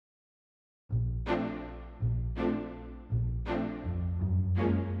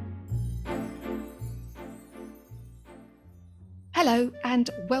Hello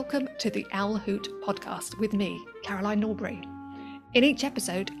and welcome to the Owl Hoot podcast with me, Caroline Norbury. In each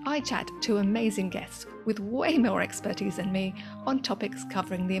episode, I chat to amazing guests with way more expertise than me on topics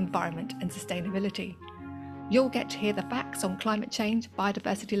covering the environment and sustainability. You'll get to hear the facts on climate change,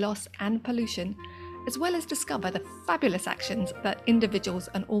 biodiversity loss and pollution, as well as discover the fabulous actions that individuals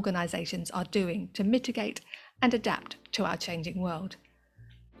and organisations are doing to mitigate and adapt to our changing world.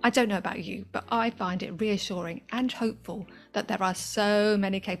 I don't know about you, but I find it reassuring and hopeful that there are so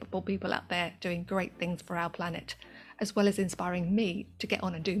many capable people out there doing great things for our planet, as well as inspiring me to get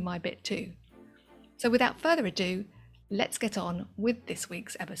on and do my bit too. So without further ado, let's get on with this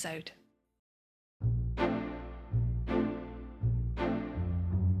week's episode.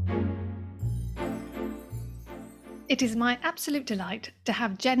 It is my absolute delight to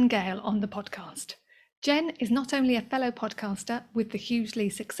have Jen Gale on the podcast. Jen is not only a fellow podcaster with the hugely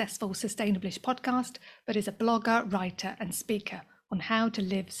successful Sustainablish podcast, but is a blogger, writer and speaker on how to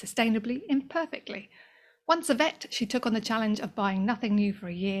live sustainably imperfectly. Once a vet, she took on the challenge of buying nothing new for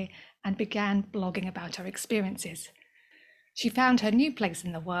a year and began blogging about her experiences. She found her new place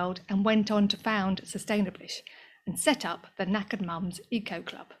in the world and went on to found Sustainablish and set up the Knackered Mums Eco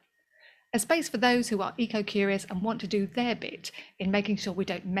Club, a space for those who are eco-curious and want to do their bit in making sure we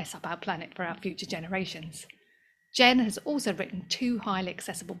don't mess up our planet for our future generations. Jen has also written 2 highly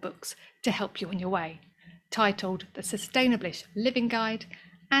accessible books to help you on your way, titled The Sustainablish Living Guide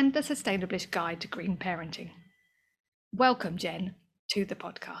and The Sustainablish Guide to Green Parenting. Welcome, Jen, to the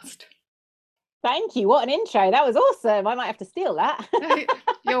podcast. Thank you. What an intro. That was awesome. I might have to steal that.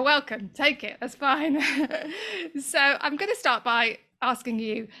 You're welcome. Take it. That's fine. So I'm going to start by asking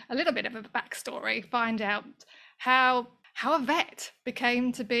you a little bit of a backstory, find out how a vet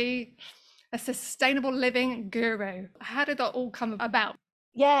became to be a sustainable living guru. How did that all come about?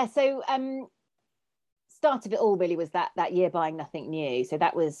 Yeah, so start of it all really was that year buying nothing new. So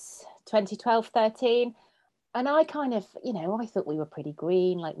that was 2012-13. And I kind of, I thought we were pretty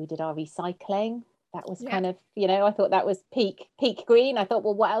green, like we did our recycling. That was kind of, I thought that was peak green. I thought,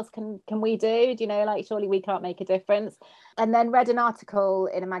 well, what else can we do? Like surely we can't make a difference. And then read an article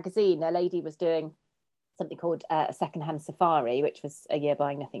in a magazine. A lady was doing something called a secondhand safari, which was a year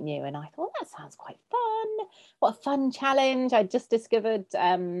buying nothing new. And I thought, that sounds quite fun. What a fun challenge. I just discovered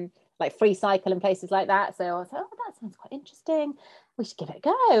like Free Cycle and places like that. So I was like, oh, that sounds quite interesting. We should give it a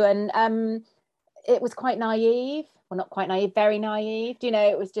go. And it was quite naive. Well, not quite naive, very naive.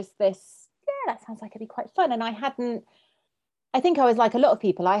 It was just this, that sounds like it'd be quite fun. And I think I was like a lot of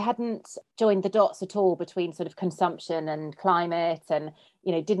people, I hadn't joined the dots at all between sort of consumption and climate and,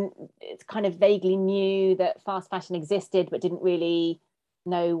 it's kind of vaguely knew that fast fashion existed, but didn't really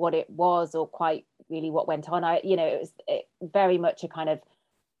know what it was or quite really what went on. It was very much a kind of,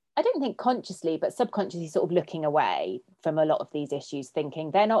 I don't think consciously, but subconsciously sort of looking away from a lot of these issues,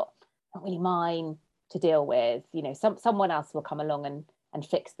 thinking they're not really mine to deal with. Someone else will come along and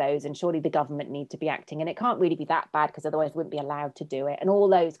fix those, and surely the government need to be acting, and it can't really be that bad because otherwise we wouldn't be allowed to do it, and all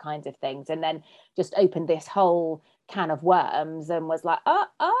those kinds of things. And then just opened this whole can of worms and was like,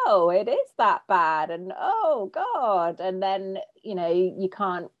 oh, it is that bad, and oh god. And then you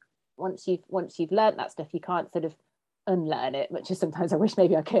can't, once you've learned that stuff, you can't sort of unlearn it, which is sometimes I wish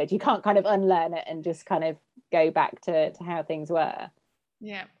maybe I could. You can't kind of unlearn it and just kind of go back to how things were.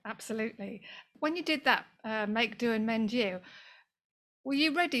 Yeah, absolutely. When you did that Make Do and Mend You, were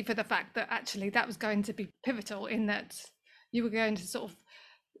you ready for the fact that actually that was going to be pivotal, in that you were going to sort of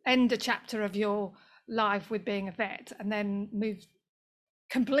end a chapter of your life with being a vet and then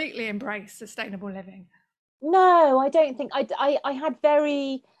completely embrace sustainable living? No, I don't think I had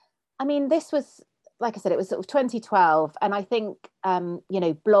this was, like I said, it was sort of 2012. And I think,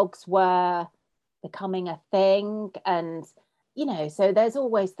 blogs were becoming a thing. And, so there's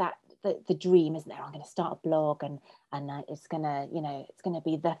always that, the dream, isn't there? I'm going to start a blog and it's going to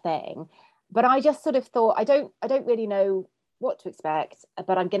be the thing. But I just sort of thought, I don't really know what to expect,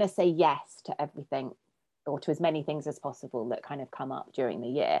 but I'm going to say yes to everything, or to as many things as possible that kind of come up during the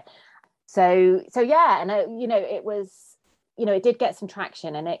year. So yeah. And it was, it did get some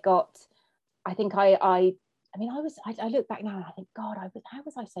traction, and it got, I think I look back now and I think, God, how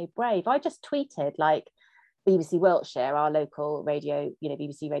was I so brave? I just tweeted, like, BBC Wiltshire, our local radio,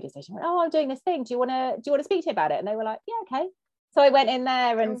 BBC radio station, went, oh, I'm doing this thing. Do you want to speak to me about it? And they were like, yeah, okay. So I went in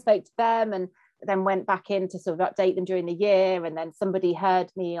there and spoke to them, and then went back in to sort of update them during the year. And then somebody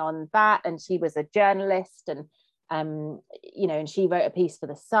heard me on that, and she was a journalist, and and she wrote a piece for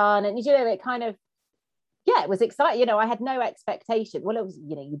The Sun, and it kind of, it was exciting. I had no expectation. Well, it was,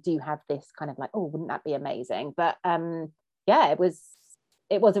 you do have this kind of like, oh, wouldn't that be amazing? But it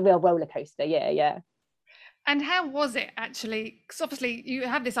was a real roller coaster. Yeah. And how was it actually? Because obviously you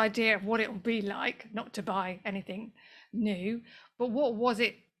have this idea of what it would be like not to buy anything new, but what was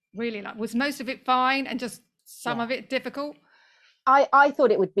it really like? Was most of it fine and just some Yeah. of it difficult? I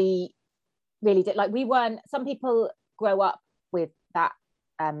thought it would be really like, we weren't, some people grow up with that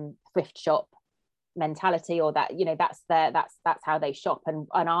thrift shop mentality, or that, you know, that's how they shop, and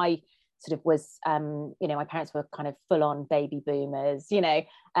I sort of was, you know, my parents were kind of full on baby boomers, you know,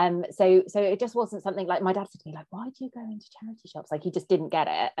 so it just wasn't something, like my dad said to me, like, why do you go into charity shops? Like, he just didn't get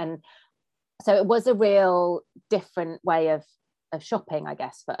it. And so it was a real different way of shopping, I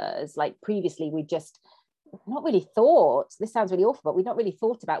guess, for us. Like, previously we just not really thought, this sounds really awful, but we'd not really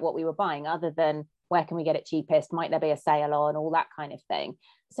thought about what we were buying, other than where can we get it cheapest, might there be a sale on, all that kind of thing.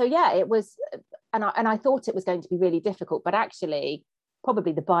 So yeah, it was, and I thought it was going to be really difficult, but actually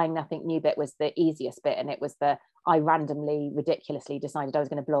probably the buying nothing new bit was the easiest bit. And it was I randomly, ridiculously decided I was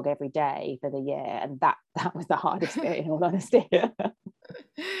going to blog every day for the year, and that was the hardest bit, in all honesty.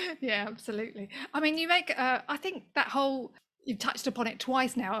 Yeah, absolutely. I mean, you make, I think that whole, you've touched upon it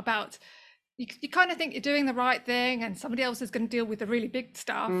twice now about, you kind of think you're doing the right thing and somebody else is going to deal with the really big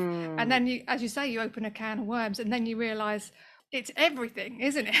stuff. And then you, as you say, you open a can of worms and then you realize it's everything,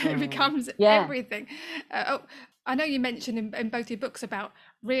 isn't it? It becomes Yeah. everything. I know you mentioned in both your books about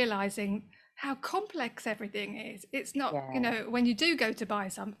realizing how complex everything is. It's not, Yeah. you know, when you do go to buy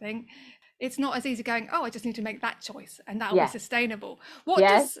something, it's not as easy going, oh, I just need to make that choice and that'll be Yes. sustainable.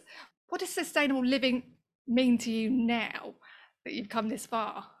 Yes. What does sustainable living mean to you now that you've come this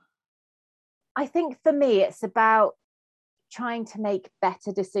far? I think for me, it's about trying to make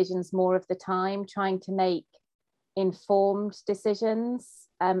better decisions more of the time, trying to make informed decisions.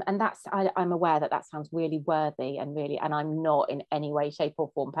 And I'm aware that sounds really worthy and I'm not in any way, shape,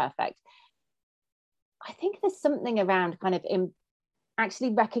 or form perfect. I think there's something around kind of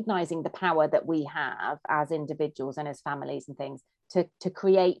actually recognizing the power that we have as individuals and as families and things to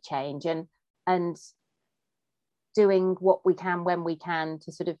create change, and doing what we can when we can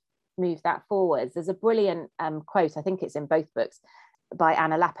to sort of move that forwards. There's a brilliant quote, I think it's in both books, by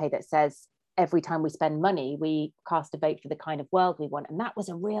Anna Lappe, that says, every time we spend money, we cast a vote for the kind of world we want. And that was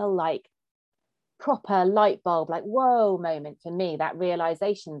a real, like, proper light bulb, like, whoa moment for me, that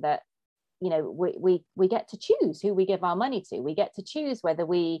realization that, you know, we get to choose who we give our money to. We get to choose whether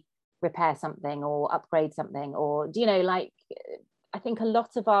we repair something or upgrade something, or, you know, like, I think a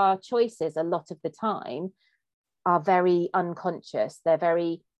lot of our choices, a lot of the time, are very unconscious. They're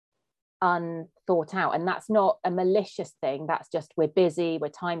very unthought out, and that's not a malicious thing. That's just, we're busy, we're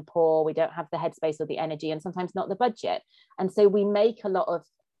time poor, we don't have the headspace or the energy, and sometimes not the budget, and so we make a lot of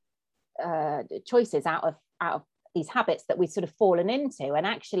choices out of these habits that we've sort of fallen into. And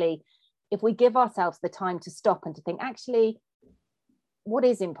actually, if we give ourselves the time to stop and to think, actually, what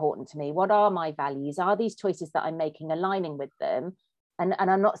is important to me, what are my values, are these choices that I'm making aligning with them? And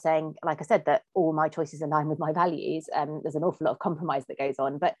I'm not saying, like I said, that all my choices align with my values. There's an awful lot of compromise that goes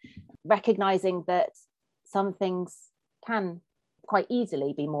on, but recognizing that some things can quite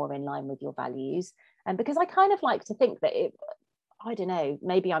easily be more in line with your values. And because I kind of like to think that I don't know,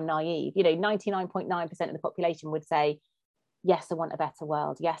 maybe I'm naive, you know, 99.9% of the population would say, yes, I want a better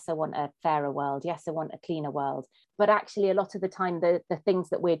world. Yes, I want a fairer world. Yes, I want a cleaner world. But actually, a lot of the time, the things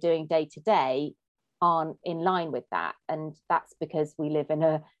that we're doing day to day aren't in line with that. And that's because we live in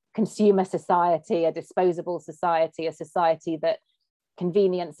a consumer society, a disposable society, a society that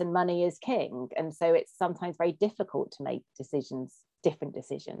convenience and money is king. And so it's sometimes very difficult to make different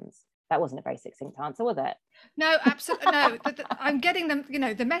decisions. That wasn't a very succinct answer, was it? No, absolutely no. I'm getting them. You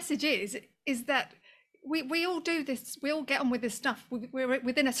know, the message is that we all do this. We all get on with this stuff. We're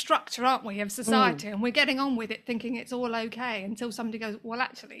within a structure, aren't we, of society, and we're getting on with it, thinking it's all okay until somebody goes, well,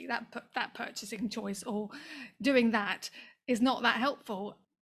 actually, that purchasing choice or doing that is not that helpful.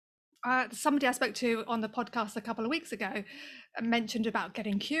 Somebody I spoke to on the podcast a couple of weeks ago mentioned about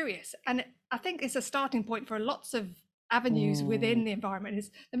getting curious, and I think it's a starting point for lots of avenues within the environment. Is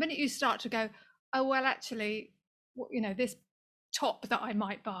the minute you start to go, oh well, actually, you know, this top that I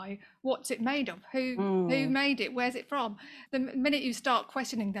might buy, what's it made of, who made it, where's it from? The minute you start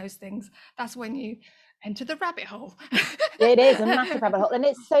questioning those things, that's when you enter the rabbit hole. It is a massive rabbit hole, and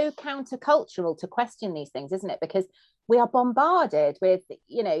it's so countercultural to question these things, isn't it? Because we are bombarded with,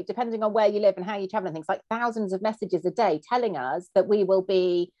 you know, depending on where you live and how you travel and things, like thousands of messages a day telling us that we will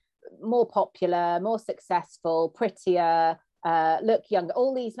be more popular, more successful, prettier, look younger,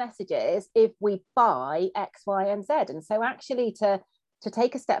 all these messages if we buy X, Y, and Z. And so actually to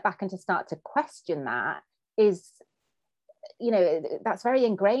take a step back and to start to question that is, you know, that's very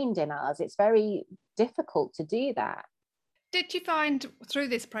ingrained in us. It's very difficult to do that. Did you find through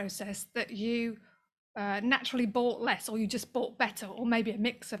this process that you naturally bought less, or you just bought better, or maybe a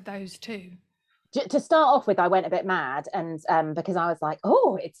mix of those two? To start off with, I went a bit mad, and because I was like,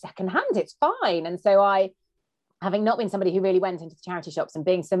 oh, it's secondhand, it's fine. And so I, having not been somebody who really went into the charity shops, and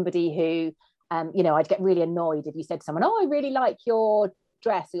being somebody who, I'd get really annoyed if you said to someone, oh, I really like your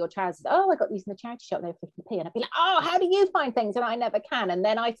dress or your trousers. Oh, I got these in the charity shop, they're 50p. And I'd be like, oh, how do you find things? And I never can. And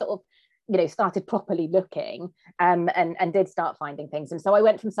then I sort of, started properly looking, and did start finding things. And so I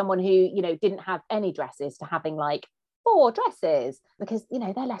went from someone who, didn't have any dresses to having like 4 dresses, because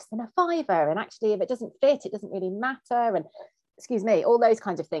they're less than a fiver, and actually if it doesn't fit, it doesn't really matter, and excuse me, all those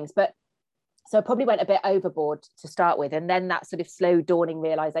kinds of things. But so I probably went a bit overboard to start with, and then that sort of slow dawning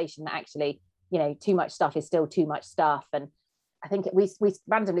realization that actually too much stuff is still too much stuff. And I think we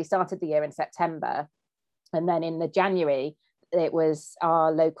randomly started the year in September, and then in the January it was our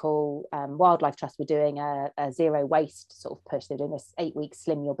local wildlife trust were doing a zero waste sort of push. They're doing this 8-week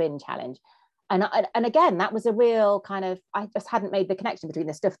slim your bin challenge. And again, that was a real kind of, I just hadn't made the connection between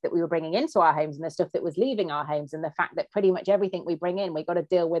the stuff that we were bringing into our homes and the stuff that was leaving our homes, and the fact that pretty much everything we bring in, we got to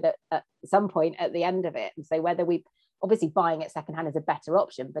deal with it at some point at the end of it. And so whether we, obviously buying it secondhand is a better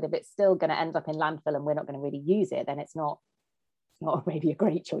option, but if it's still going to end up in landfill and we're not going to really use it, then it's not maybe a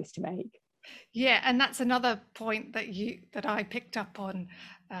great choice to make. Yeah, and that's another point that I picked up on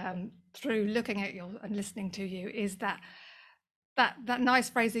through looking at you and listening to you, is that nice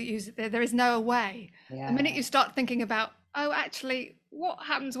phrase that you use, there is no way. Yeah. The minute you start thinking about, oh, actually, what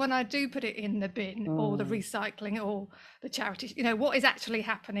happens when I do put it in the bin or the recycling or the charity, what is actually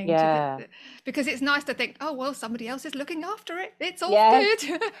happening because it's nice to think, oh, well, somebody else is looking after it. It's all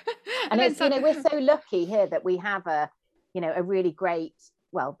good. and it's, we're so lucky here that we have a really great,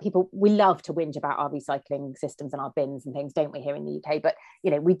 well, we love to whinge about our recycling systems and our bins and things, don't we, here in the UK? But,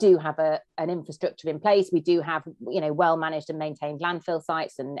 we do have an infrastructure in place. We do have, well managed and maintained landfill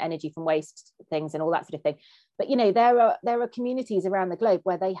sites and energy from waste things and all that sort of thing. But, there are communities around the globe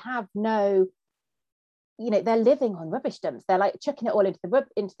where they have no, they're living on rubbish dumps. They're like chucking it all into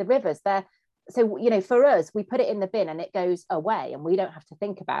the rivers. So, for us, we put it in the bin and it goes away and we don't have to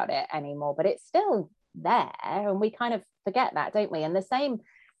think about it anymore, but it's still there, and we kind of forget that, don't we? And the same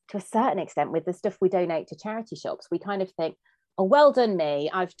to a certain extent with the stuff we donate to charity shops. We kind of think, oh, well done me,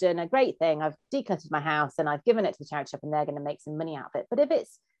 I've done a great thing, I've decluttered my house and I've given it to the charity shop and they're going to make some money out of it. But if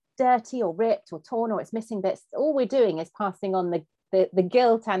it's dirty or ripped or torn or it's missing bits, all we're doing is passing on the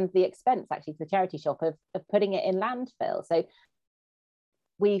guilt and the expense actually to the charity shop of putting it in landfill. So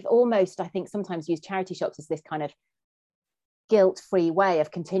we've almost, I think, sometimes used charity shops as this kind of guilt-free way of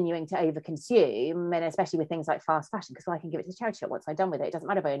continuing to overconsume, and especially with things like fast fashion, because I can give it to the charity shop once I'm done with it. It doesn't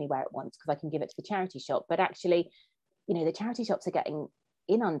matter if I only wear it once, because I can give it to the charity shop. But actually, the charity shops are getting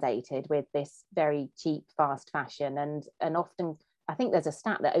inundated with this very cheap fast fashion, and often I think there's a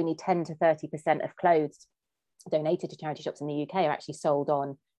stat that only 10 to 30% of clothes donated to charity shops in the UK are actually sold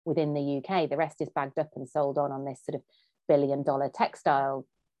on within the UK. The rest is bagged up and sold on this sort of billion-dollar textile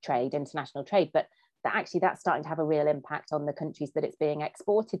trade, international trade. But that's starting to have a real impact on the countries that it's being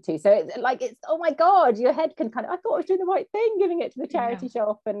exported to. So it's oh my God, your head can kind of, I thought I was doing the right thing giving it to the charity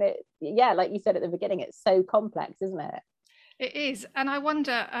shop. And like you said at the beginning, it's so complex, isn't it? It is. And I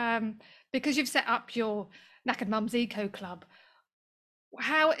wonder, because you've set up your Knackered Mums Eco Club,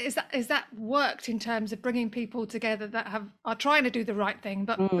 how is that worked in terms of bringing people together that are trying to do the right thing,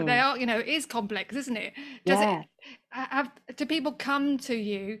 but they are, it is complex, isn't it? Do people come to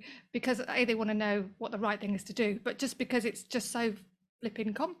you because they want to know what the right thing is to do, but just because it's just so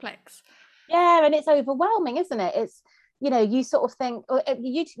flipping complex? Yeah, and it's overwhelming, isn't it? It's, you sort of think,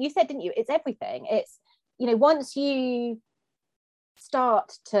 you said, didn't you, it's everything. It's, once you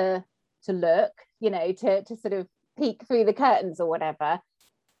start to look, to sort of peek through the curtains or whatever,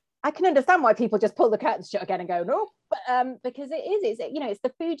 I can understand why people just pull the curtains shut again and go, no, because it's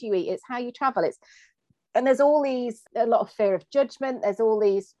the food you eat, it's how you travel, and there's a lot of fear of judgment, there's all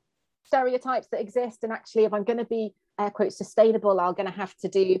these stereotypes that exist, and actually if I'm going to be air quotes sustainable, I'm going to have to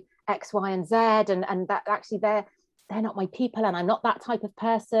do X, Y, and Z, and that actually they're not my people, and I'm not that type of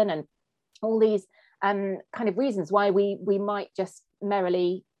person, and all these kind of reasons why we might just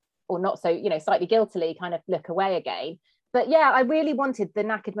merrily, or not so, slightly guiltily kind of look away again. But yeah, I really wanted the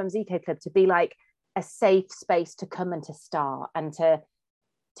Knackered Mums Eco Club to be like a safe space to come and to start and to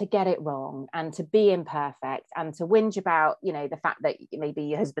get it wrong and to be imperfect and to whinge about, the fact that maybe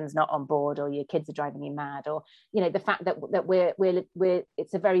your husband's not on board or your kids are driving you mad, or, the fact that we're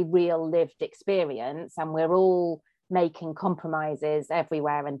it's a very real lived experience and we're all making compromises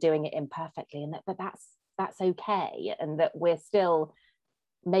everywhere and doing it imperfectly, and that's okay, and that we're still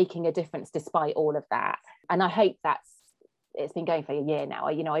making a difference despite all of that. And I hope it's been going for a year now.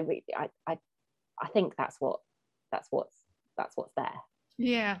 I I think that's what's there.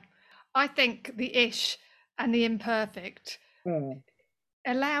 Yeah, I think the ish and the imperfect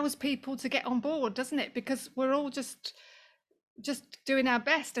allows people to get on board, doesn't it? Because we're all just doing our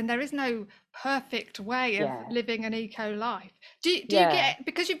best, and there is no perfect way of living an eco life. Do you get,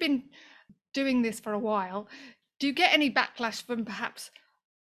 because you've been doing this for a while, do you get any backlash from perhaps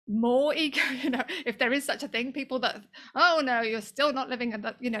more eco, if there is such a thing, people that, oh no, you're still not living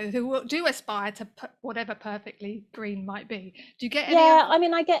who do aspire to whatever perfectly green might be? Do you get any I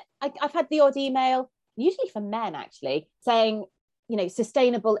mean, I've had the odd email, usually from men actually, saying,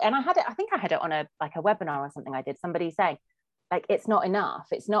 sustainable, and I think I had it on a webinar or something I did, somebody saying, like, it's not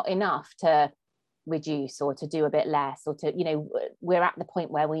enough to reduce or to do a bit less, or to, we're at the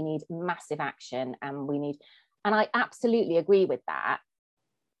point where we need massive action, and I absolutely agree with that.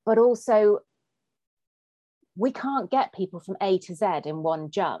 But also, we can't get people from A to Z in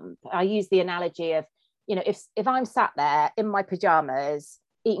one jump. I use the analogy of, if I'm sat there in my pajamas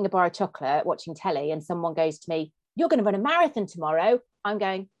eating a bar of chocolate, watching telly, and someone goes to me, you're going to run a marathon tomorrow, I'm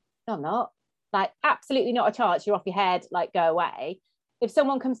going, no, I'm not. Like, absolutely not a chance. You're off your head, like, go away. If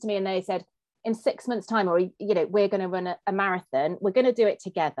someone comes to me and they said, in 6 months time, or, we're going to run a marathon, we're going to do it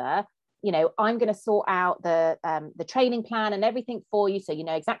together, I'm going to sort out the training plan and everything for you, so you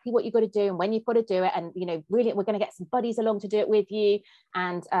know exactly what you've got to do and when you've got to do it, and really, we're going to get some buddies along to do it with you,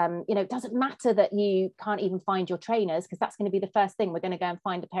 and it doesn't matter that you can't even find your trainers, because that's going to be the first thing. We're going to go and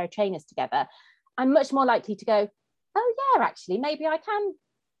find a pair of trainers together. I'm much more likely to go, oh yeah, actually, maybe I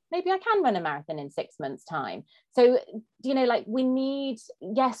can run a marathon in 6 months time. So we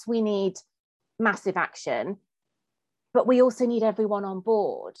need massive action, but we also need everyone on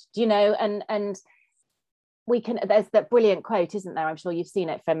board, and we can, there's that brilliant quote, isn't there? I'm sure you've seen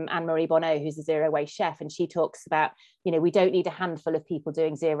it, from Anne-Marie Bonneau, who's a zero waste chef. And she talks about, we don't need a handful of people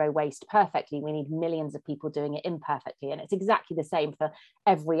doing zero waste perfectly. We need millions of people doing it imperfectly. And it's exactly the same for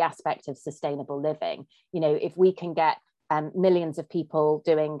every aspect of sustainable living. If we can get millions of people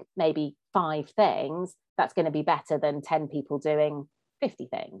doing maybe 5 things, that's going to be better than 10 people doing 50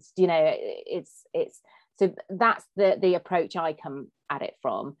 things. It's so that's the approach I come at it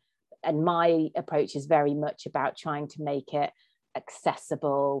from. And my approach is very much about trying to make it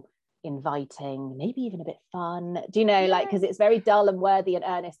accessible, inviting, maybe even a bit fun. Because it's very dull and worthy and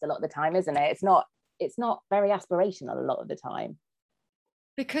earnest a lot of the time, isn't it? It's not very aspirational a lot of the time.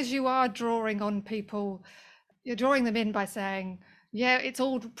 Because you are drawing on people, you're drawing them in by saying, yeah, it's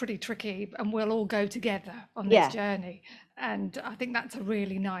all pretty tricky and we'll all go together on this journey. And I think that's a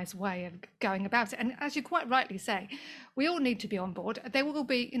really nice way of going about it. And as you quite rightly say, we all need to be on board. There will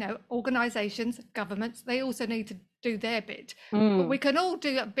be, organisations, governments, they also need to do their bit. But we can all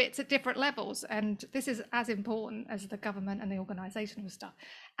do bits at different levels. And this is as important as the government and the organisational stuff.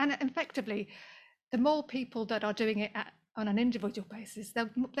 And effectively, the more people that are doing it on an individual basis,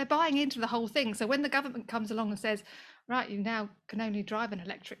 they're buying into the whole thing. So when the government comes along and says, right, you now can only drive an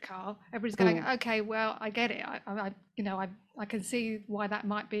electric car, everybody's going, okay, well, I get it. I can see why that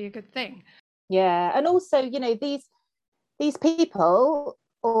might be a good thing. Yeah, and also, these people,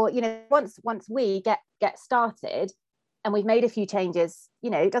 or once we get started and we've made a few changes,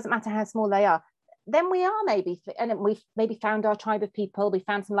 it doesn't matter how small they are, then we are and we've maybe found our tribe of people, we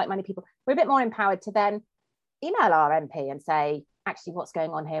found some like-minded people, we're a bit more empowered to then email our MP and say, actually, what's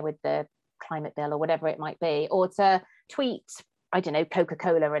going on here with the climate bill, or whatever it might be, or to tweet, I don't know,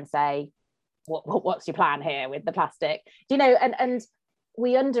 Coca-Cola and say, what's your plan here with the plastic? And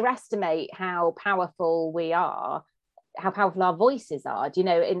we underestimate how powerful we are, how powerful our voices are,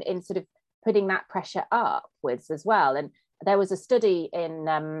 in sort of putting that pressure upwards as well. And there was a study in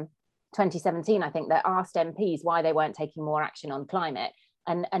 2017, I think, that asked MPs why they weren't taking more action on climate.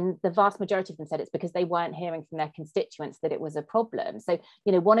 And the vast majority of them said it's because they weren't hearing from their constituents that it was a problem. So,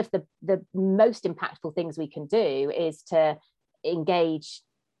 one of the most impactful things we can do is to engage.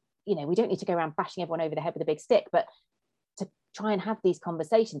 We don't need to go around bashing everyone over the head with a big stick, but to try and have these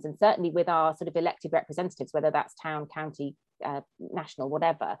conversations, and certainly with our sort of elected representatives, whether that's town, county, national,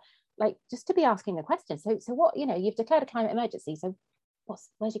 whatever, like, just to be asking the question. So what, you've declared a climate emergency. So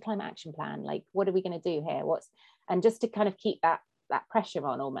where's your climate action plan? Like, what are we going to do here? And just to kind of keep that pressure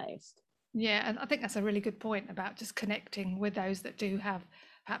on almost. Yeah, and I think that's a really good point about just connecting with those that do have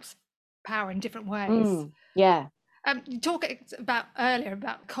perhaps power in different ways. Yeah. You talked about earlier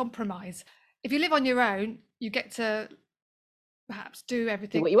about compromise. If you live on your own, you get to perhaps do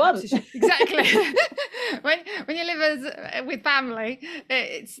everything. Do what you want. Exactly. when you live with family,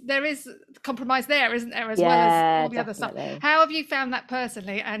 there is compromise there, isn't there, as well as all the other stuff. How have you found that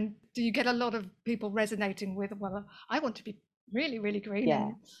personally? And do you get a lot of people resonating with, well, I want to be really, really green?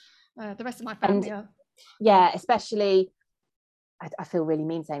 Yeah. The rest of my And family are. yeah, especially, I feel really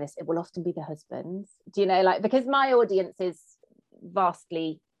mean saying this, it will often be the husbands. Do you know, like, because my audience is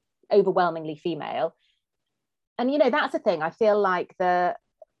vastly, overwhelmingly female. And, you know, that's the thing. I feel like for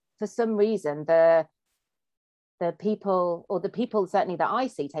some reason, the people, or the people certainly that I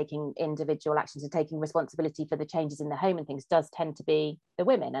see taking individual actions and taking responsibility for the changes in the home and things, does tend to be the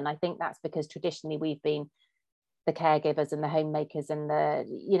women. And I think that's because traditionally we've been the caregivers and the homemakers and the,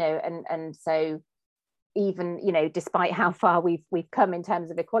 you know, and so even, you know, despite how far we've come in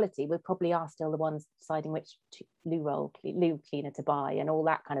terms of equality, we probably are still the ones deciding which loo cleaner to buy and all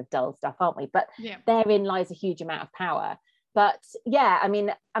that kind of dull stuff, aren't we? But therein lies a huge amount of power. But yeah, I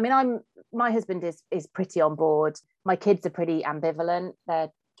mean, my husband is pretty on board. My kids are pretty ambivalent. They're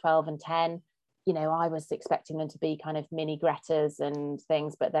 12 and 10. You know, I was expecting them to be kind of mini Gretas and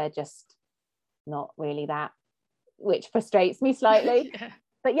things, but they're just not really that, which frustrates me slightly.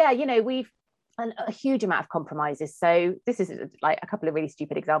 But yeah, you know, we've a huge amount of compromises. So this is like a couple of really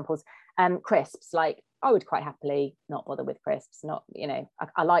stupid examples. Crisps, like I would quite happily not bother with crisps. Not, you know,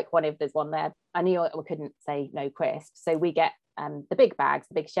 I like one if there's one there. I knew we couldn't say no crisps, so we get the big bags,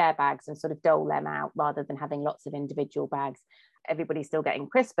 the big share bags, and sort of dole them out rather than having lots of individual bags. Everybody's still getting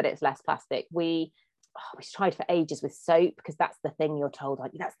crisps, but it's less plastic. We tried for ages with soap, because that's the thing you're told,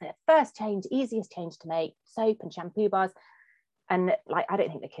 like, that's the first change, easiest change to make, soap and shampoo bars. And like, I don't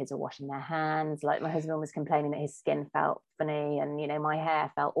think the kids are washing their hands. Like, my husband was complaining that his skin felt funny, and, you know, my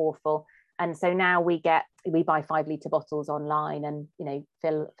hair felt awful. And so now we buy 5-litre bottles online and, you know,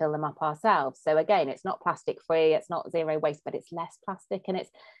 fill them up ourselves. So again, it's not plastic free, it's not zero waste, but it's less plastic. And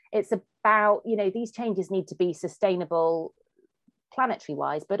it's about, you know, these changes need to be sustainable planetary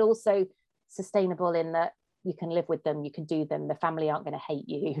wise, but also sustainable in that you can live with them, you can do them, the family aren't going to hate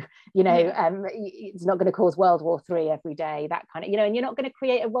you, you know, it's not going to cause World War III every day, that kind of, you know, and you're not going to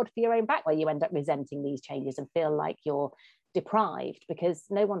create a rod for your own back where you end up resenting these changes and feel like you're deprived, because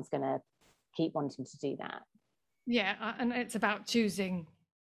no one's going to keep wanting to do that. Yeah, and it's about choosing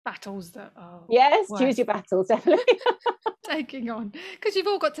battles that are choose your battles, definitely. Taking on, because you've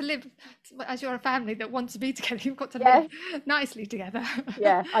all got to live, as you're a family that wants to be together, you've got to live nicely together.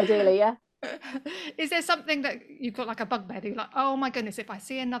 Ideally. Is there something that you've got, like a bugbear, you're like, oh my goodness, if I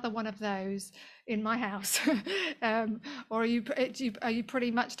see another one of those in my house? Or are you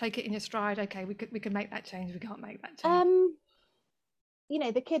pretty much take it in your stride? Okay, we can make that change, we can't make that change. You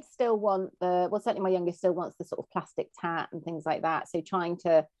know, the kids still want certainly my youngest still wants the sort of plastic tat and things like that, so trying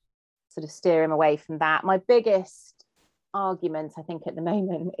to sort of steer him away from that. My biggest argument, I think, at the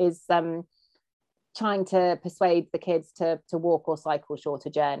moment is trying to persuade the kids to walk or cycle shorter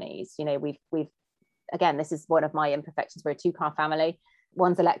journeys. You know, we've again, this is one of my imperfections. We're a 2-car family.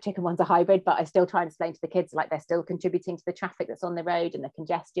 One's electric and one's a hybrid, but I still try and explain to the kids, like, they're still contributing to the traffic that's on the road and the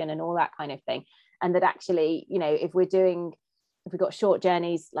congestion and all that kind of thing. And that actually, you know, if we've got short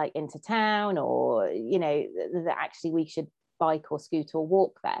journeys like into town, or, you know, that actually we should bike or scooter or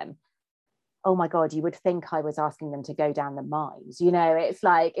walk them. Oh my God, you would think I was asking them to go down the mines. You know, it's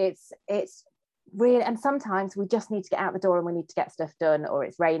like, it's really, and sometimes we just need to get out the door and we need to get stuff done, or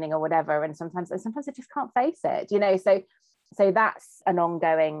it's raining or whatever. And sometimes I just can't face it, you know, so that's an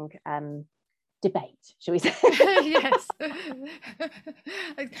ongoing debate, shall we say? Yes.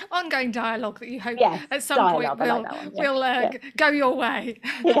 Ongoing dialogue that you hope at some point will go your way.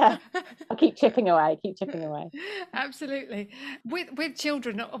 I'll keep chipping away. Absolutely. With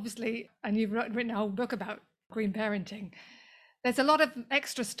children, obviously, and you've written a whole book about green parenting, there's a lot of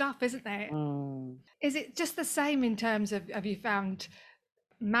extra stuff, isn't there? Is it just the same in terms of, have you found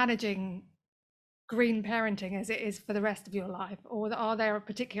managing green parenting as it is for the rest of your life, or are there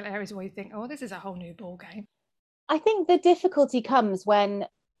particular areas where you think, oh, this is a whole new ball game? I think the difficulty comes when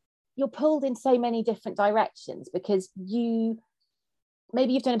you're pulled in so many different directions, because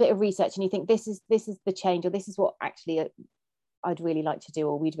maybe you've done a bit of research and you think this is the change, or this is what actually I'd really like to do,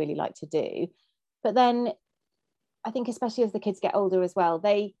 or we'd really like to do. But then I think, especially as the kids get older as well,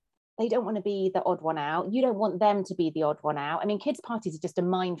 they don't want to be the odd one out. You don't want them to be the odd one out. I mean, kids' parties are just a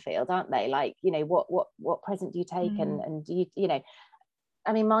minefield, aren't they? Like, you know, what present do you take? And do you know,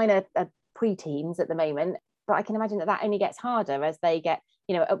 I mean, mine are pre-teens at the moment, but I can imagine that only gets harder as they get,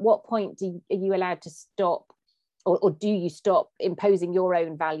 you know, at what point are you allowed to stop, or do you stop imposing your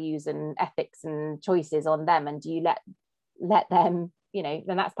own values and ethics and choices on them? And do you let them, you know,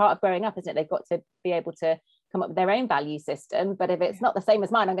 then that's part of growing up, isn't it? They've got to be able to come up with their own value system, but if it's not the same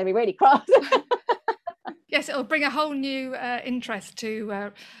as mine, I'm going to be really cross. Yes, it'll bring a whole new interest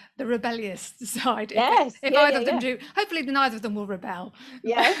to the rebellious side. Yes, If yeah, either yeah, of them yeah. do, hopefully neither of them will rebel.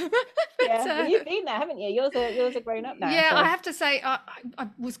 Yes, But, yeah. Well, you've been there, haven't you? Yours are grown up now. yeah, So I have to say I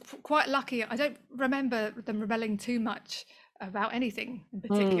was quite lucky. I don't remember them rebelling too much about anything in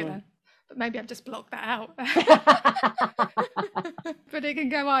particular, but maybe I've just blocked that out. But it can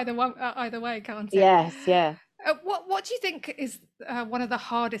go either way, can't it? Yes, yeah. What do you think is one of the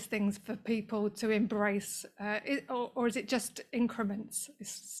hardest things for people to embrace, or is it just increments?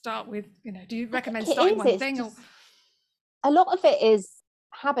 Start with, do you recommend starting one thing? Just, a lot of it is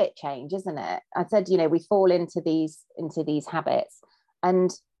habit change, isn't it? I said, we fall into these habits,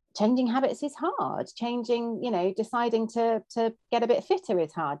 and changing habits is hard. Changing, deciding to get a bit fitter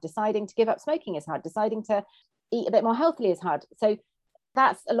is hard. Deciding to give up smoking is hard. Deciding to eat a bit more healthily is hard. So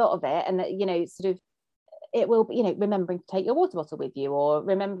that's a lot of it, and sort of it will be, remembering to take your water bottle with you, or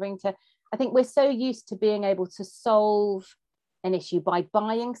remembering to, I think we're so used to being able to solve an issue by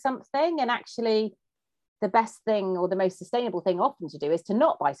buying something, and actually the best thing or the most sustainable thing often to do is to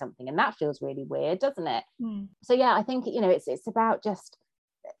not buy something, and that feels really weird, doesn't it? So yeah, I think it's about just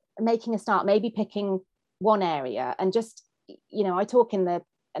making a start, maybe picking one area, and just I talk in the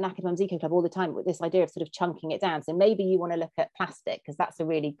Knackered Mums Eco Club all the time with this idea of sort of chunking it down. So maybe you want to look at plastic, because that's a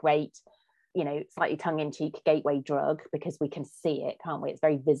really great slightly tongue-in-cheek gateway drug, because we can see it, can't we? It's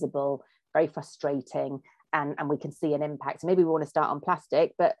very visible, very frustrating, and we can see an impact. So maybe we want to start on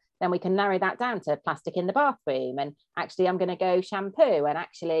plastic, but then we can narrow that down to plastic in the bathroom, and actually I'm going to go shampoo, and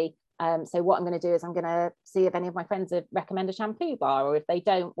actually so what I'm going to do is I'm going to see if any of my friends recommend a shampoo bar, or if they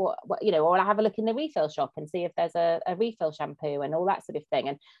don't, or I'll have a look in the refill shop and see if there's a refill shampoo and all that sort of thing.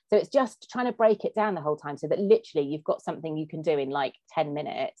 And so it's just trying to break it down the whole time, so that literally you've got something you can do in like 10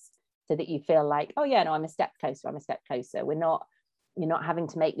 minutes, so that you feel like, oh yeah, no, I'm a step closer. You're not having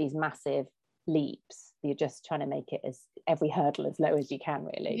to make these massive leaps. You're just trying to make it every hurdle as low as you can,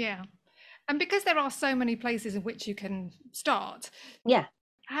 really. Yeah. And because there are so many places in which you can start. Yeah.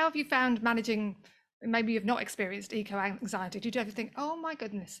 How have you found managing, maybe you've not experienced eco anxiety? Do you ever think, oh my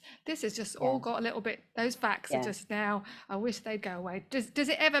goodness, this has just all got a little bit, those facts are just now, I wish they'd go away. Does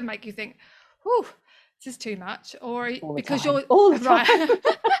it ever make you think, whew, this is too much? Or because you're all the time.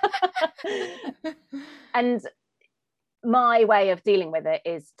 And my way of dealing with it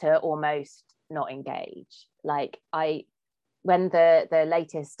is to almost not engage. Like when the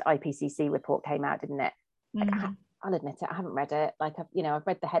latest IPCC report came out, didn't it? I'll admit it, I haven't read it. Like I've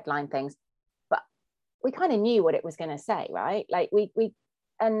read the headline things, but we kind of knew what it was going to say, right? Like we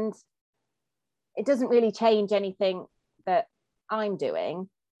and it doesn't really change anything that I'm doing.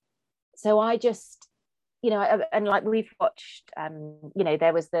 So I just, and like we've watched,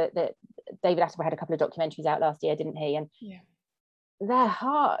 there was the David Attenborough had a couple of documentaries out last year, didn't he? And they're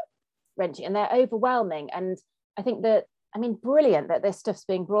heart-wrenching and they're overwhelming. And I think that, brilliant that this stuff's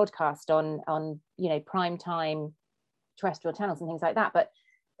being broadcast on prime time terrestrial channels and things like that. But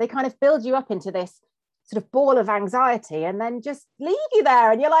they kind of build you up into this sort of ball of anxiety and then just leave you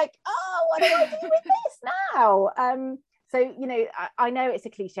there. And you're like, oh, what do I do with this now? So, I know it's a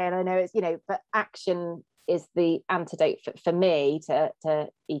cliche, and I know it's, but action is the antidote for me to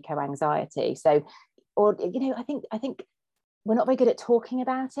eco anxiety. So, or, I think we're not very good at talking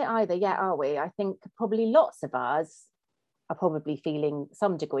about it either yet, are we? I think probably lots of us are probably feeling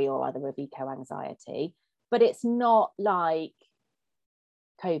some degree or other of eco anxiety, but it's not like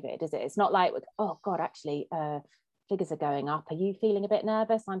COVID, is it? It's not like, oh God, actually, figures are going up. Are you feeling a bit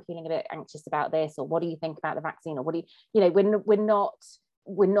nervous? I'm feeling a bit anxious about this. Or what do you think about the vaccine? Or what do you,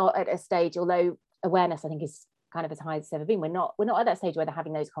 we're not at a stage, although awareness I think is kind of as high as it's ever been. We're not at that stage where they're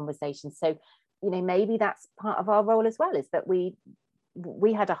having those conversations. So, maybe that's part of our role as well, is that we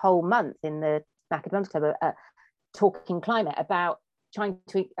had a whole month in the Knackered Mums Club talking climate, about trying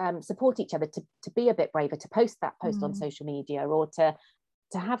to support each other to be a bit braver, to post that post on social media, or to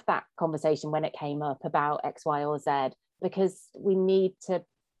have that conversation when it came up about X, Y, or Z, because we need to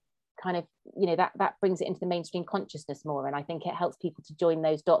kind of, that brings it into the mainstream consciousness more. And I think it helps people to join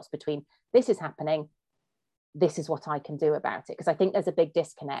those dots between this is happening, this is what I can do about it. Because I think there's a big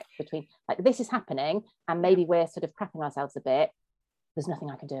disconnect between like this is happening and maybe we're sort of crapping ourselves a bit. There's nothing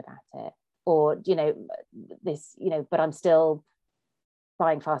I can do about it. Or, this, but I'm still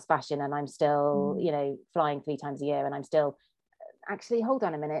buying fast fashion, and I'm still, flying 3 times a year, and I'm still, actually, hold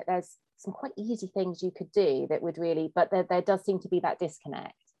on a minute, there's some quite easy things you could do that would really, but there does seem to be that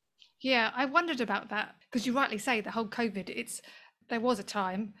disconnect. Yeah, I wondered about that, because you rightly say the whole COVID, there was a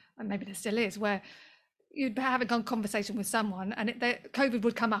time, and maybe there still is, where you'd be having a conversation with someone and COVID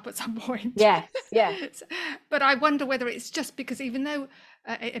would come up at some point. Yes, yeah. But I wonder whether it's just because, even though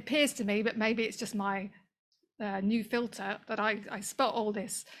it appears to me, but maybe it's just my new filter that I spot all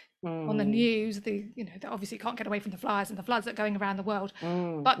this on the news, that obviously can't get away from the fires and the floods that are going around the world,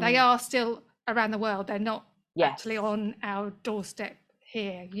 but they are still around the world. They're not actually on our doorstep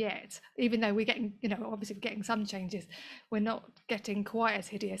here yet, even though we're getting, obviously we're getting some changes. We're not getting quite as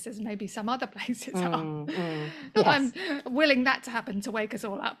hideous as maybe some other places are. Not that I'm willing that to happen to wake us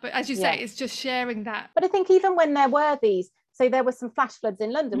all up, but as you say, it's just sharing that. But I think even when there were so there were some flash floods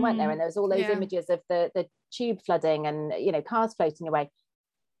in London, weren't there? And there was all those images of the tube flooding and, cars floating away.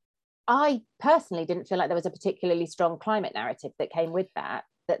 I personally didn't feel like there was a particularly strong climate narrative that came with that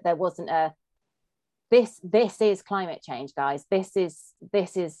there wasn't this is climate change, guys. This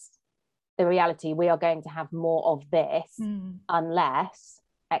is the reality. We are going to have more of this unless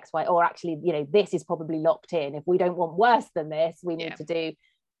X, Y, or actually, this is probably locked in. If we don't want worse than this, we need to do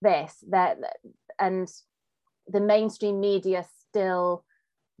this. And the mainstream media still,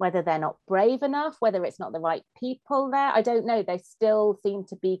 whether they're not brave enough, whether it's not the right people there, I don't know, they still seem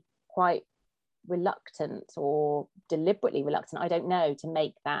to be quite reluctant or deliberately reluctant, I don't know, to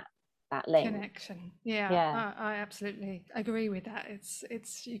make that link. Connection. I absolutely agree with that.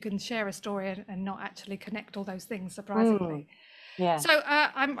 It's you can share a story and not actually connect all those things, surprisingly. So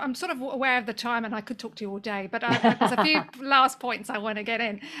I'm sort of aware of the time, and I could talk to you all day, but there's a few last points I want to get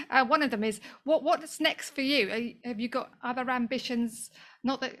in. One of them is what's next for you? Have you got other ambitions?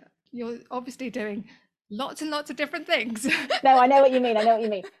 Not that you're obviously doing lots and lots of different things. No, I know what you mean. I've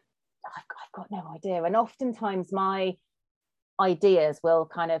got no idea. And oftentimes my ideas will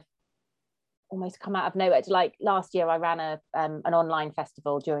kind of almost come out of nowhere. Like last year I ran an online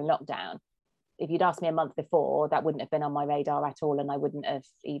festival during lockdown. If you'd asked me a month before, that wouldn't have been on my radar at all, and I wouldn't have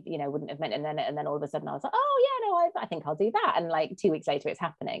meant. And then all of a sudden I was like, oh yeah, no, I think I'll do that. And like 2 weeks later, it's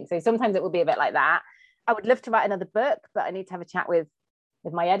happening. So sometimes it will be a bit like that. I would love to write another book, but I need to have a chat with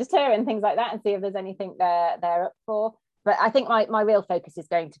my editor and things like that, and see if there's anything they're up for. But I think my real focus is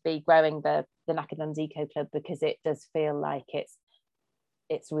going to be growing the Knackered Mums Eco Club, because it does feel like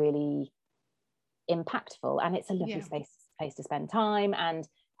it's really impactful, and it's a lovely place to spend time. And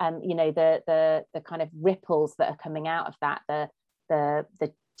the kind of ripples that are coming out of that,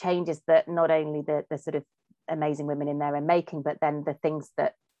 the changes that not only the sort of amazing women in there are making, but then the things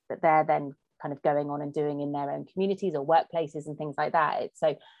that they're then kind of going on and doing in their own communities or workplaces and things like that. It's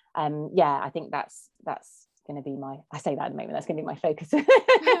so I think that's going to be I say that at the moment, that's going to be my focus for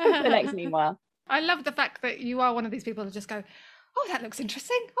the next meanwhile. I love the fact that you are one of these people that just go, oh, that looks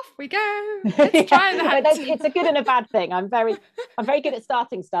interesting, off we go, let's try that. It's a good and a bad thing. I'm very good at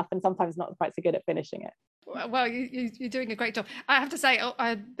starting stuff, and sometimes not quite so good at finishing it. Well, you're doing a great job. I have to say,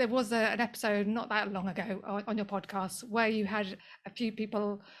 there was an episode not that long ago on your podcast where you had a few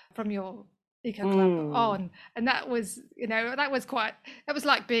people from your Eco Club on, and that was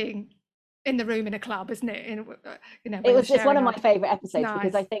like being in the room in a club, isn't it? It's one of my favorite episodes. Nice.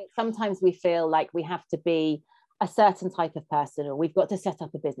 Because I think sometimes we feel like we have to be a certain type of person, or we've got to set up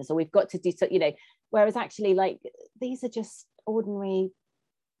a business, or we've got to do so, whereas actually, like, these are just ordinary,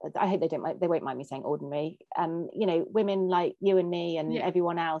 I hope they won't mind me saying ordinary, women like you and me and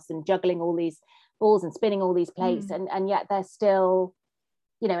everyone else, and juggling all these balls and spinning all these plates, and yet they're still,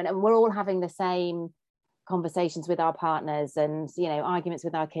 and we're all having the same conversations with our partners and, arguments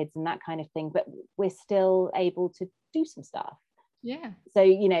with our kids and that kind of thing, but we're still able to do some stuff. So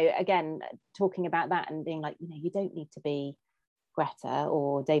again, talking about that and being like, you don't need to be Greta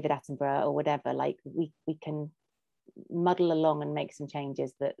or David Attenborough or whatever, like we can muddle along and make some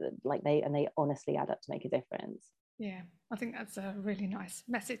changes that like they honestly add up to make a difference. I think that's a really nice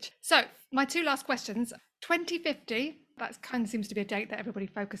message. So my two last questions. 2050, that kind of seems to be a date that everybody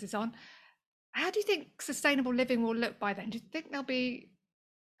focuses on. How do you think sustainable living will look by then? Do you think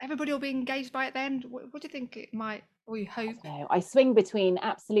everybody will be engaged by it then? What do you think it might, or you hope? I swing between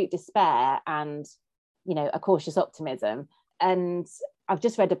absolute despair and, a cautious optimism. And I've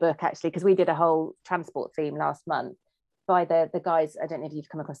just read a book, actually, because we did a whole transport theme last month by the guys, I don't know if you've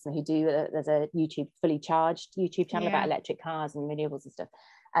come across them, who do, there's a fully charged YouTube channel about electric cars and renewables and stuff.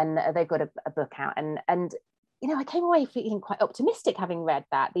 And they've got a book out. And I came away feeling quite optimistic having read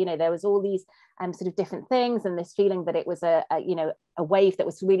that. There was all these sort of different things, and this feeling that it was a wave that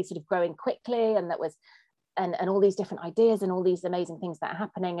was really sort of growing quickly, and that was and all these different ideas and all these amazing things that are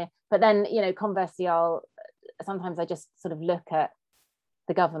happening. But then, conversely, sometimes I just sort of look at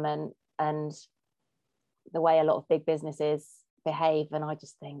the government and the way a lot of big businesses behave, and I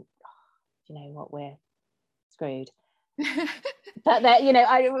just think, you know what, we're screwed. But that,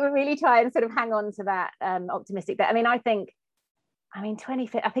 I really try and sort of hang on to that optimistic bit. I think 20,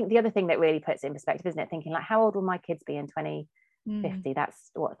 I think the other thing that really puts it in perspective, isn't it, thinking like, how old will my kids be in 20 2050,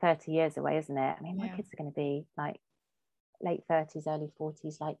 that's what, 30 years away, isn't it? I mean, my Yeah. kids are going to be like late 30s, early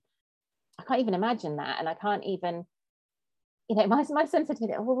 40s. Like, I can't even imagine that. And I can't even, you know, my son said to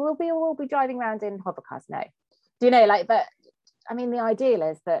me, well, we'll be driving around in hover cars. No, do you know, like, but I mean, the ideal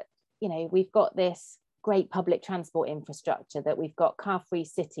is that, you know, we've got this great public transport infrastructure, that we've got car-free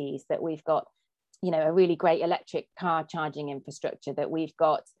cities, that we've got, you know, a really great electric car charging infrastructure, that we've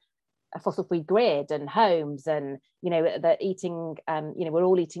got a fossil-free grid and homes, and, you know, that eating, you know, we're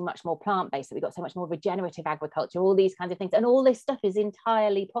all eating much more plant-based, that we've got so much more regenerative agriculture, all these kinds of things. And all this stuff is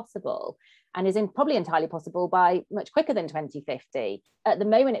entirely possible, and is probably entirely possible by much quicker than 2050. At the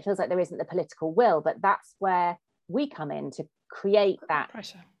moment, it feels like there isn't the political will, but that's where we come in to create that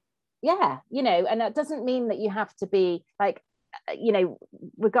pressure. Yeah, you know, and that doesn't mean that you have to be like, you know,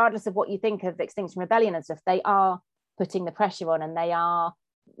 regardless of what you think of Extinction Rebellion and stuff, they are putting the pressure on, and they are,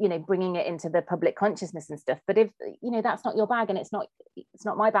 you know, bringing it into the public consciousness and stuff. But if, you know, that's not your bag, and it's not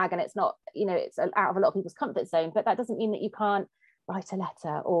my bag, and it's not, you know, it's out of a lot of people's comfort zone, but that doesn't mean that you can't write a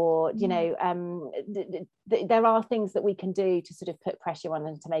letter, or, you know, there are things that we can do to sort of put pressure on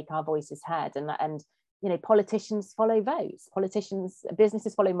and to make our voices heard. And you know, politicians follow votes,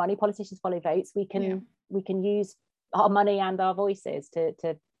 businesses follow money, politicians follow votes. We can use our money and our voices to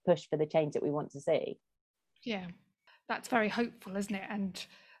push for the change that we want to see. Yeah, that's very hopeful, isn't it?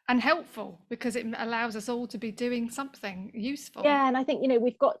 And helpful, because it allows us all to be doing something useful. Yeah, and I think, you know,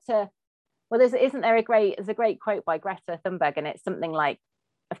 we've got to, well, there's a great quote by Greta Thunberg, and it's something like,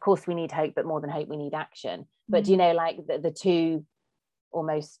 of course we need hope, but more than hope we need action. But you know, like the two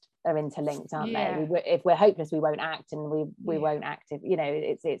almost are interlinked, aren't they? If we're hopeless, we won't act, and we won't act. You know,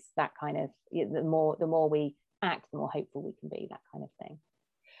 it's that kind of, the more we act, the more hopeful we can be, that kind of thing.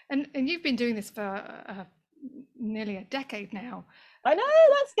 And you've been doing this for nearly a decade now. I know,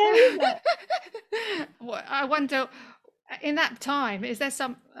 that's scary, isn't it? I wonder, in that time, is there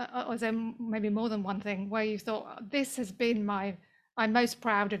or is there maybe more than one thing where you thought, this has been I'm most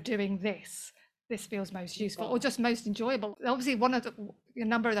proud of doing this feels most useful, or just most enjoyable? Obviously, a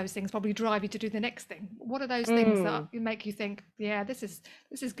number of those things probably drive you to do the next thing. What are those things that make you think, yeah, this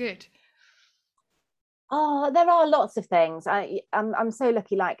is good? Oh, there are lots of things. I'm so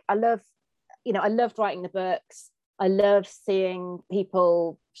lucky. Like, I loved writing the books. I love seeing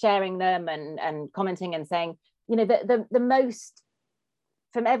people sharing them and commenting and saying, you know, the most,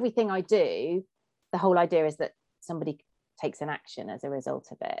 from everything I do, the whole idea is that somebody takes an action as a result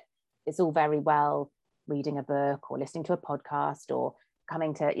of it. It's all very well reading a book or listening to a podcast or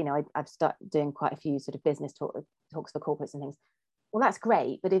coming to, you know, I've started doing quite a few sort of business talks for corporates and things. Well, that's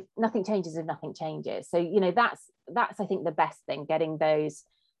great, but if nothing changes, so, you know, that's I think the best thing, getting those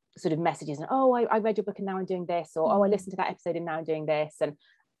sort of messages, and I read your book and now I'm doing this, or I listened to that episode and now I'm doing this. And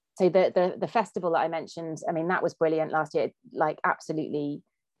so the festival that I mentioned, I mean, that was brilliant last year, like absolutely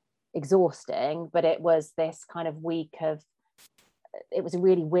exhausting, but it was this kind of week of, it was a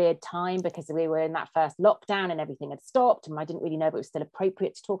really weird time because we were in that first lockdown and everything had stopped, and I didn't really know if it was still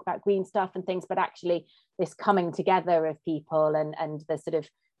appropriate to talk about green stuff and things, but actually this coming together of people and the sort of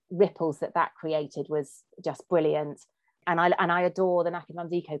ripples that created was just brilliant. And I adore the Knackered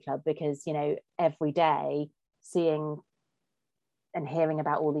Mums Eco Club, because, you know, every day seeing and hearing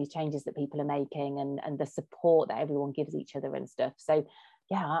about all these changes that people are making, and the support that everyone gives each other and stuff. So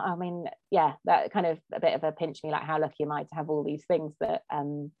yeah, I mean, yeah, that kind of a bit of a pinch me, like, how lucky am I to have all these things that,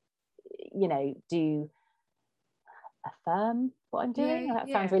 you know, do affirm what I'm doing? That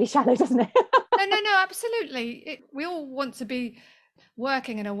sounds really shallow, doesn't it? No, absolutely. We all want to be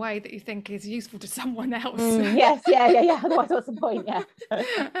working in a way that you think is useful to someone else. Yes, yeah. Otherwise, what's the point? Yeah.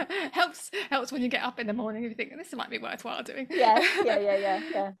 helps when you get up in the morning and you think, this might be worthwhile doing.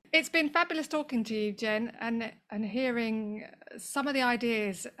 Yeah. It's been fabulous talking to you, Jen, and hearing some of the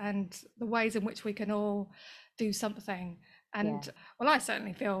ideas and the ways in which we can all do something. And well, I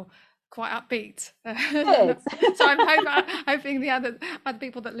certainly feel quite upbeat. So I'm hoping the other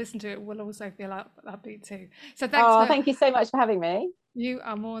people that listen to it will also feel upbeat too. So thank you so much for having me. You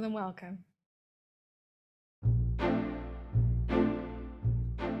are more than welcome.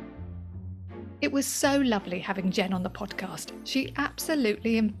 It was so lovely having Jen on the podcast. She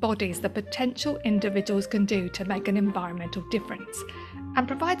absolutely embodies the potential individuals can do to make an environmental difference, and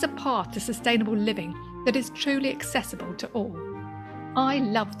provides a path to sustainable living that is truly accessible to all. I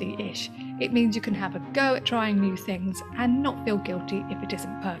love the ish. It means you can have a go at trying new things and not feel guilty if it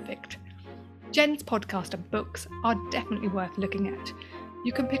isn't perfect. Jen's podcast and books are definitely worth looking at.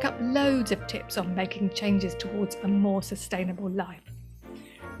 You can pick up loads of tips on making changes towards a more sustainable life.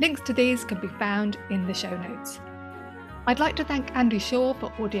 Links to these can be found in the show notes. I'd like to thank Andy Shaw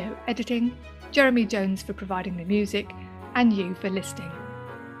for audio editing, Jeremy Jones for providing the music, and you for listening.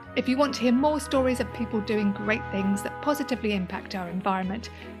 If you want to hear more stories of people doing great things that positively impact our environment,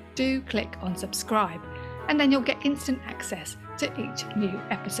 do click on subscribe, and then you'll get instant access to each new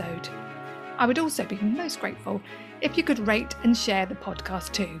episode. I would also be most grateful if you could rate and share the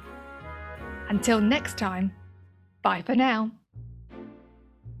podcast too. Until next time, bye for now.